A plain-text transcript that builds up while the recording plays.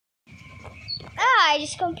I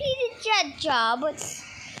just completed that job.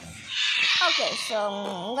 Okay,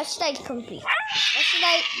 so what should I complete? What should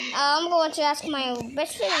I? I'm going to ask my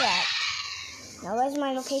best friend that. Now, where's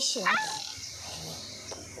my location?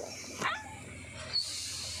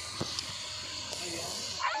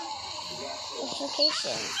 Which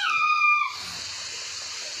location?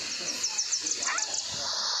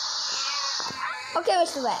 Okay,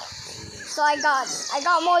 Mr. Rat. So I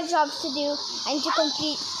got more jobs to do. I need to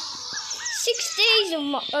complete 6 days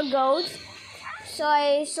ago. So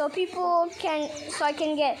I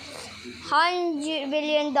can get $100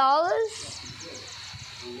 billion.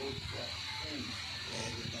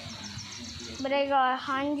 But I got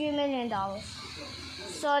 $100 million.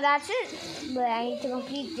 So that's it. But I need to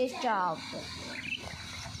complete this job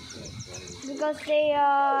because they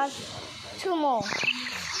are 2 more.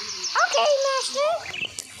 Okay, master.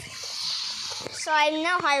 So I'm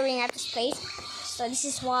now hiring at this place. So this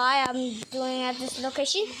is why I'm doing at this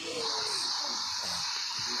location.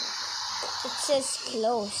 It says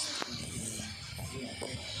closed.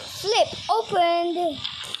 Flip opened.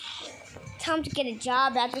 Time to get a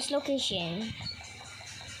job at this location.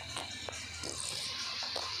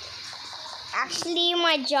 Actually,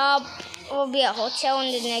 my job will be a hotel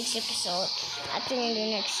in the next episode. I think in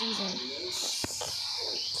the next season.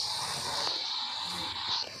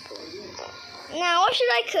 Now, what should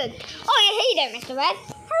I cook? Oh, hey there, Mr. Rat.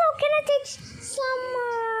 Hello, can I take some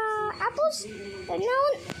apples? And a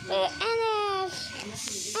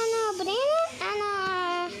banana and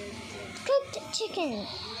a cooked chicken.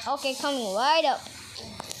 Okay, coming right up.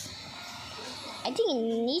 I think it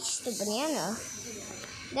needs the banana.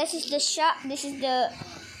 This is the shop. This is the.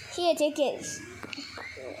 Here, take it.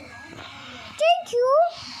 Thank you.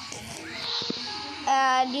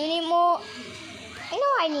 Do you need more?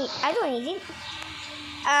 I don't need it.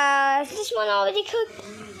 Is this one already cooked?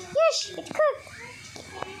 Yes, it's cooked.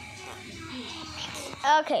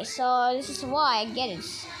 Okay, so this is why I get it.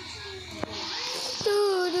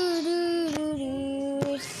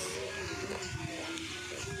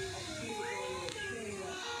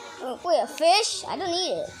 Wait, a fish? I don't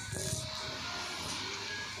need it.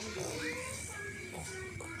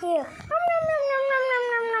 Here.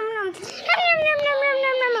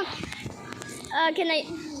 Can I?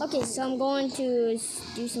 Okay, so I'm going to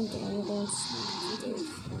do something.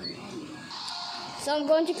 So I'm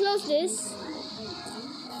going to close this.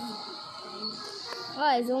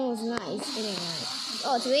 Oh, it's almost night. It's getting night.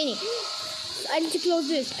 Oh, it's raining. I need to close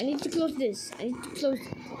this. I need to close this.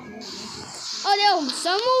 Oh, there are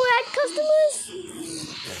some more rat customers.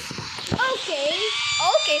 Okay.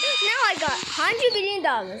 Now I got $100 billion.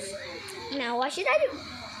 Now what should I do?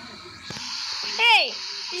 Hey,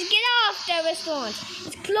 just get off the restaurant.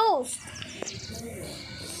 It's closed.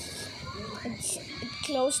 It's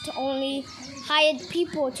closed to only hired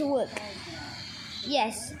people to work.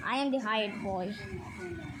 Yes, I am the hired boy.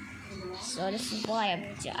 So this is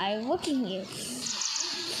why I'm working here.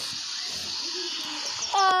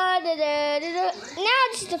 Now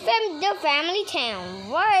this is the family town.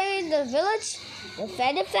 Why the village? The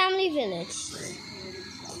Feather Family Village.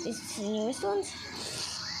 This is the newest one.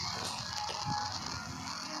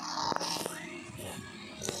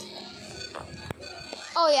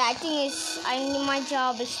 Oh yeah, my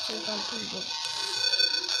job is to complete it.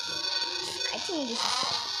 I think this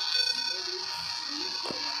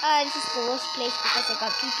is the worst place because I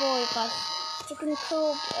got people, I got chicken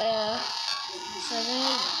coop,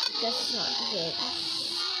 suddenly that's not good.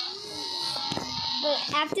 But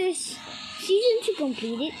after season 2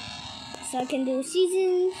 completed, so I can do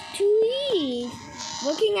season 2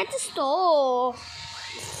 working at the store.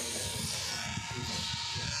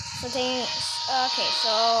 So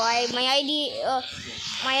my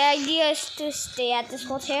idea is to stay at this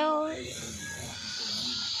hotel,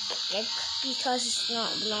 because it's not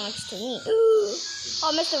belongs to me. Ooh.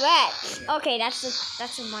 Oh, Mr. Rat. Okay, that's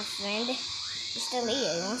my friend. He's still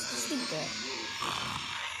here. He wants to sleep there.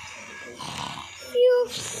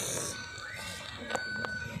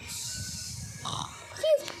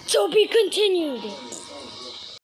 To be continued.